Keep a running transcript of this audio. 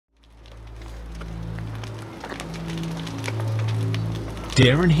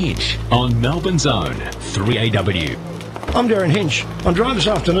Darren Hinch on Melbourne's own 3AW. I'm Darren Hinch. On Drive this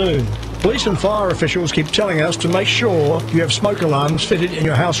afternoon, police and fire officials keep telling us to make sure you have smoke alarms fitted in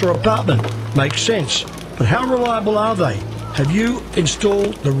your house or apartment. Makes sense. But how reliable are they? Have you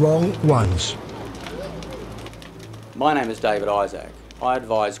installed the wrong ones? My name is David Isaac. I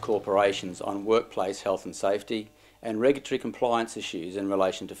advise corporations on workplace health and safety and regulatory compliance issues in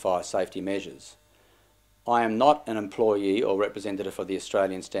relation to fire safety measures. I am not an employee or representative of the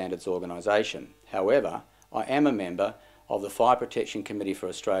Australian Standards Organisation. However, I am a member of the Fire Protection Committee for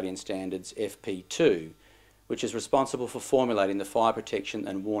Australian Standards FP2, which is responsible for formulating the fire protection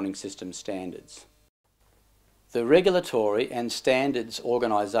and warning system standards. The regulatory and standards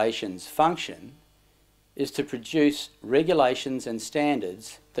organisation's function is to produce regulations and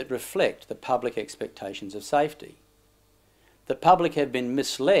standards that reflect the public expectations of safety. The public have been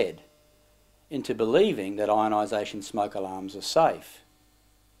misled into believing that ionisation smoke alarms are safe.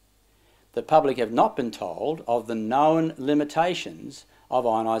 The public have not been told of the known limitations of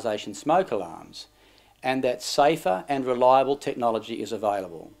ionisation smoke alarms and that safer and reliable technology is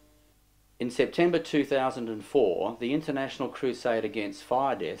available. In September 2004, the International Crusade Against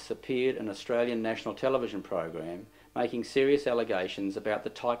Fire Deaths appeared in an Australian national television program making serious allegations about the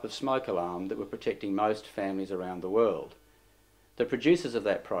type of smoke alarm that were protecting most families around the world. The producers of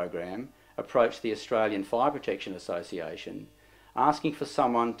that program approached the Australian Fire Protection Association asking for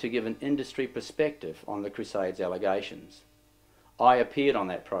someone to give an industry perspective on the Crusade's allegations. I appeared on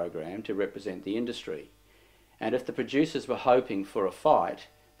that program to represent the industry, and if the producers were hoping for a fight,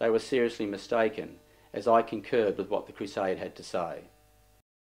 they were seriously mistaken, as I concurred with what the Crusade had to say.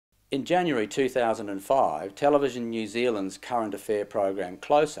 In January 2005, Television New Zealand's current affair program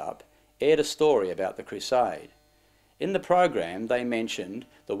Close Up aired a story about the Crusade. In the program, they mentioned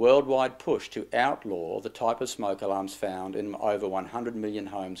the worldwide push to outlaw the type of smoke alarms found in over 100 million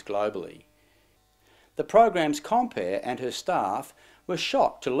homes globally. The program's compere and her staff were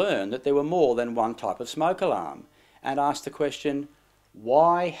shocked to learn that there were more than one type of smoke alarm and asked the question,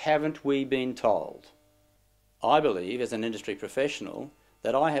 why haven't we been told? I believe, as an industry professional,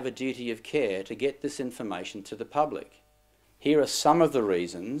 that I have a duty of care to get this information to the public. Here are some of the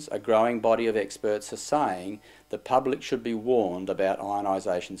reasons a growing body of experts are saying the public should be warned about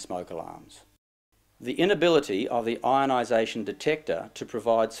ionisation smoke alarms. The inability of the ionisation detector to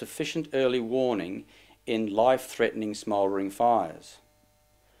provide sufficient early warning in life-threatening smouldering fires.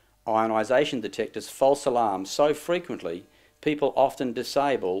 Ionisation detectors false alarm so frequently people often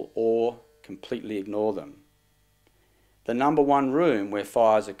disable or completely ignore them. The number one room where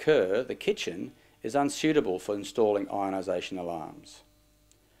fires occur, the kitchen, is unsuitable for installing ionisation alarms.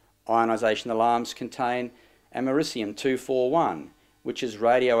 Ionisation alarms contain americium-241, which is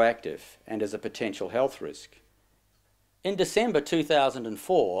radioactive and is a potential health risk. In December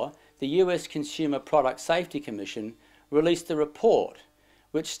 2004, the US Consumer Product Safety Commission released a report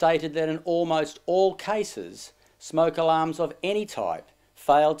which stated that in almost all cases, smoke alarms of any type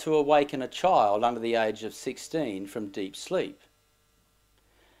failed to awaken a child under the age of 16 from deep sleep.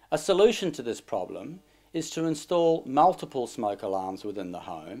 A solution to this problem is to install multiple smoke alarms within the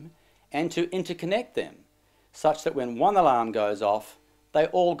home and to interconnect them such that when one alarm goes off, they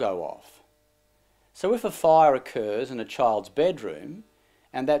all go off. So if a fire occurs in a child's bedroom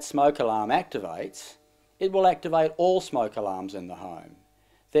and that smoke alarm activates, it will activate all smoke alarms in the home,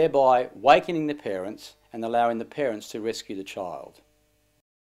 thereby wakening the parents and allowing the parents to rescue the child.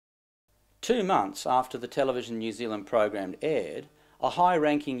 2 months after the Television New Zealand program aired, a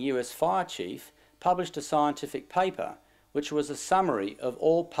high-ranking US fire chief published a scientific paper which was a summary of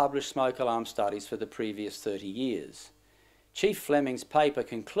all published smoke alarm studies for the previous 30 years. Chief Fleming's paper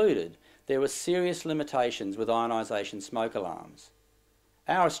concluded there were serious limitations with ionisation smoke alarms.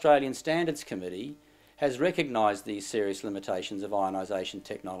 Our Australian Standards Committee has recognised these serious limitations of ionisation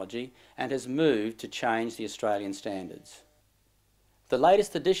technology and has moved to change the Australian standards. The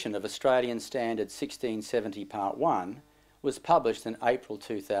latest edition of Australian Standard 1670 Part 1 was published in April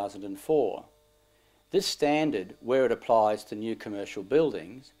 2004. This standard, where it applies to new commercial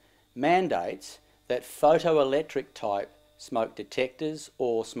buildings, mandates that photoelectric type smoke detectors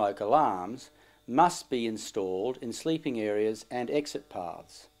or smoke alarms must be installed in sleeping areas and exit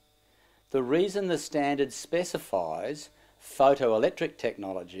paths. The reason the standard specifies photoelectric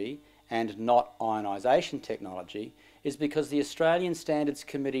technology and not ionisation technology is because the Australian Standards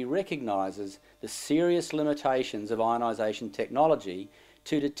Committee recognises the serious limitations of ionisation technology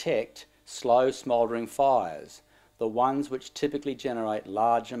to detect slow smouldering fires, the ones which typically generate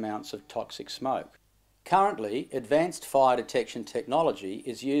large amounts of toxic smoke. Currently, advanced fire detection technology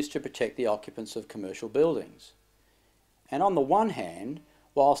is used to protect the occupants of commercial buildings. And on the one hand,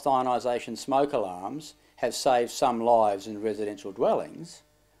 whilst ionisation smoke alarms have saved some lives in residential dwellings,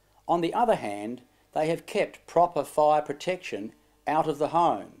 on the other hand, they have kept proper fire protection out of the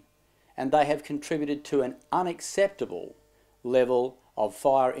home, and they have contributed to an unacceptable level of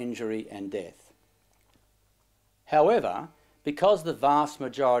fire injury and death. However, because the vast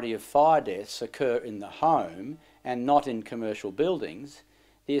majority of fire deaths occur in the home and not in commercial buildings,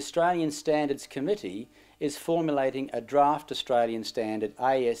 the Australian Standards Committee is formulating a draft Australian Standard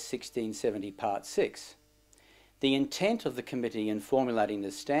AS 1670 Part 6. The intent of the committee in formulating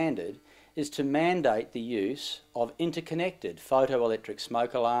this standard is to mandate the use of interconnected photoelectric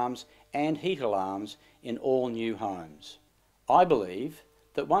smoke alarms and heat alarms in all new homes. I believe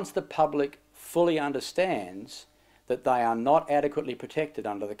that once the public fully understands that they are not adequately protected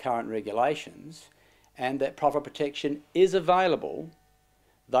under the current regulations and that proper protection is available,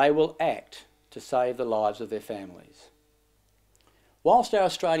 they will act to save the lives of their families. Whilst our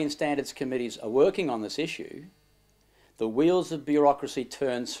Australian Standards Committees are working on this issue, the wheels of bureaucracy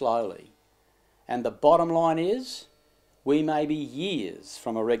turn slowly, and the bottom line is we may be years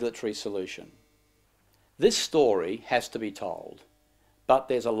from a regulatory solution. This story has to be told, but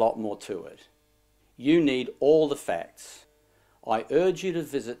there's a lot more to it. You need all the facts. I urge you to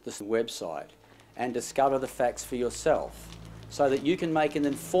visit this website and discover the facts for yourself so that you can make an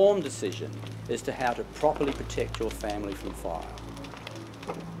informed decision as to how to properly protect your family from fire.